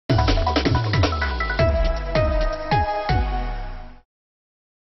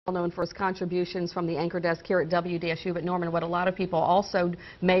known for his contributions from the anchor desk here at WDSU. But Norman, what a lot of people also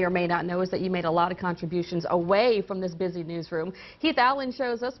may or may not know is that you made a lot of contributions away from this busy newsroom. Heath Allen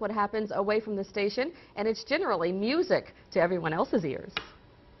shows us what happens away from the station, and it's generally music to everyone else's ears.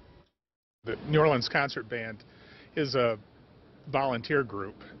 The New Orleans Concert Band is a volunteer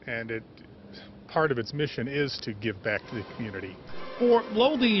group, and part of its mission is to give back to the community. For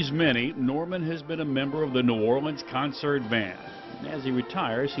lo these many, Norman has been a member of the New Orleans Concert Band. As he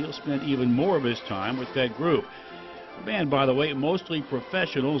retires, he'll spend even more of his time with that group. The band, by the way, mostly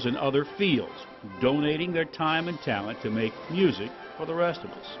professionals in other fields, donating their time and talent to make music for the rest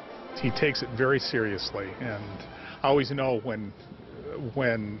of us. He takes it very seriously, and I always know when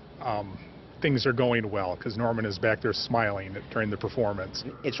things are going well, because Norman is back there smiling during the performance.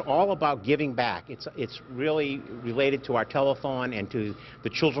 It's all about giving back. It's really related to our telethon and to the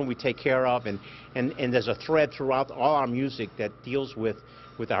children we take care of, and there's a thread throughout all our music that deals with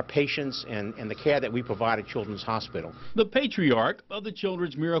our patients and the care that we provide at Children's Hospital. The patriarch of the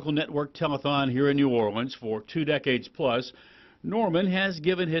Children's Miracle Network Telethon here in New Orleans for 2 decades plus, Norman has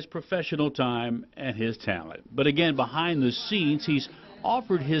given his professional time and his talent. But again, behind the scenes, he's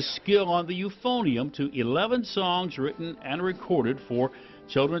offered his skill on the euphonium to 11 songs written and recorded for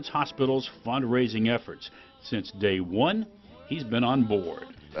Children's Hospital's fundraising efforts. Since day one, he's been on board.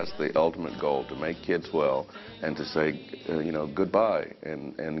 That's the ultimate goal, to make kids well and to say, goodbye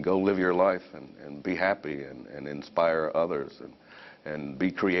and go live your life and be happy and inspire others and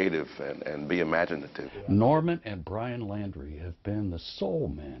be creative and be imaginative. Norman and Brian Landry have been the soul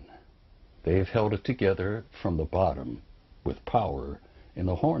men. They've held it together from the bottom with power in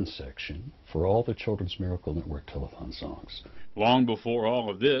the horn section for all the Children's Miracle Network telethon songs. Long before all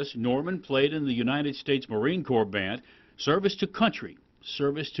of this, Norman played in the United States Marine Corps Band, service to country,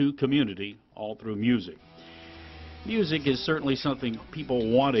 service to community, all through music. Music is certainly something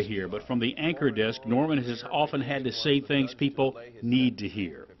people want to hear, but from the anchor desk, Norman has often had to say things people need to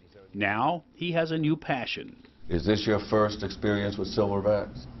hear. Now, he has a new passion. Is this your first experience with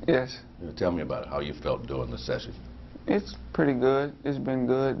Silverbacks? Yes. Tell me about it, how you felt doing the session. It's pretty good. It's been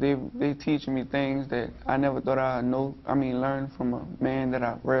good. They teach me things that I never thought I'd know. Learn from a man that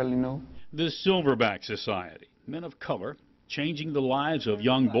I rarely know. The Silverback Society, men of color, changing the lives of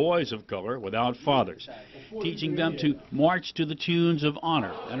young boys of color without fathers, teaching them to march to the tunes of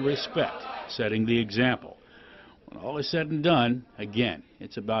honor and respect, setting the example. When all is said and done, again,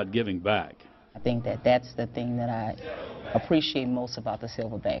 it's about giving back. I think that that's the thing that I appreciate most about the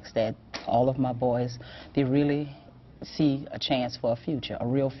Silverbacks, that all of my boys, they really see a chance for a future, a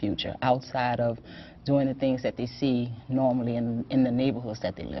real future, outside of doing the things that they see normally in the neighborhoods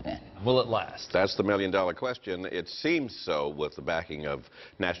that they live in. Will it last? That's the million-dollar question. It seems so with the backing of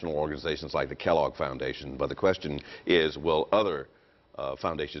national organizations like the Kellogg Foundation, but the question is, will other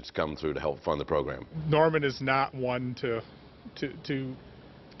foundations come through to help fund the program? Norman is not one to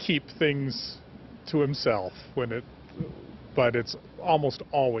keep things to himself but it's almost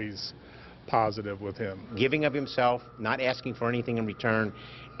always positive with him. Giving of himself, not asking for anything in return,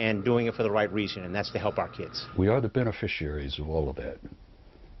 and doing it for the right reason, and that's to help our kids. We are the beneficiaries of all of that.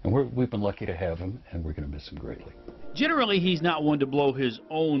 And we've been lucky to have him, and we're going to miss him greatly. Generally, he's not one to blow his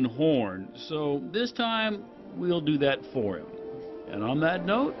own horn, so this time we'll do that for him. And on that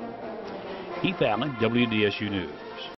note, Heath Allen, WDSU News.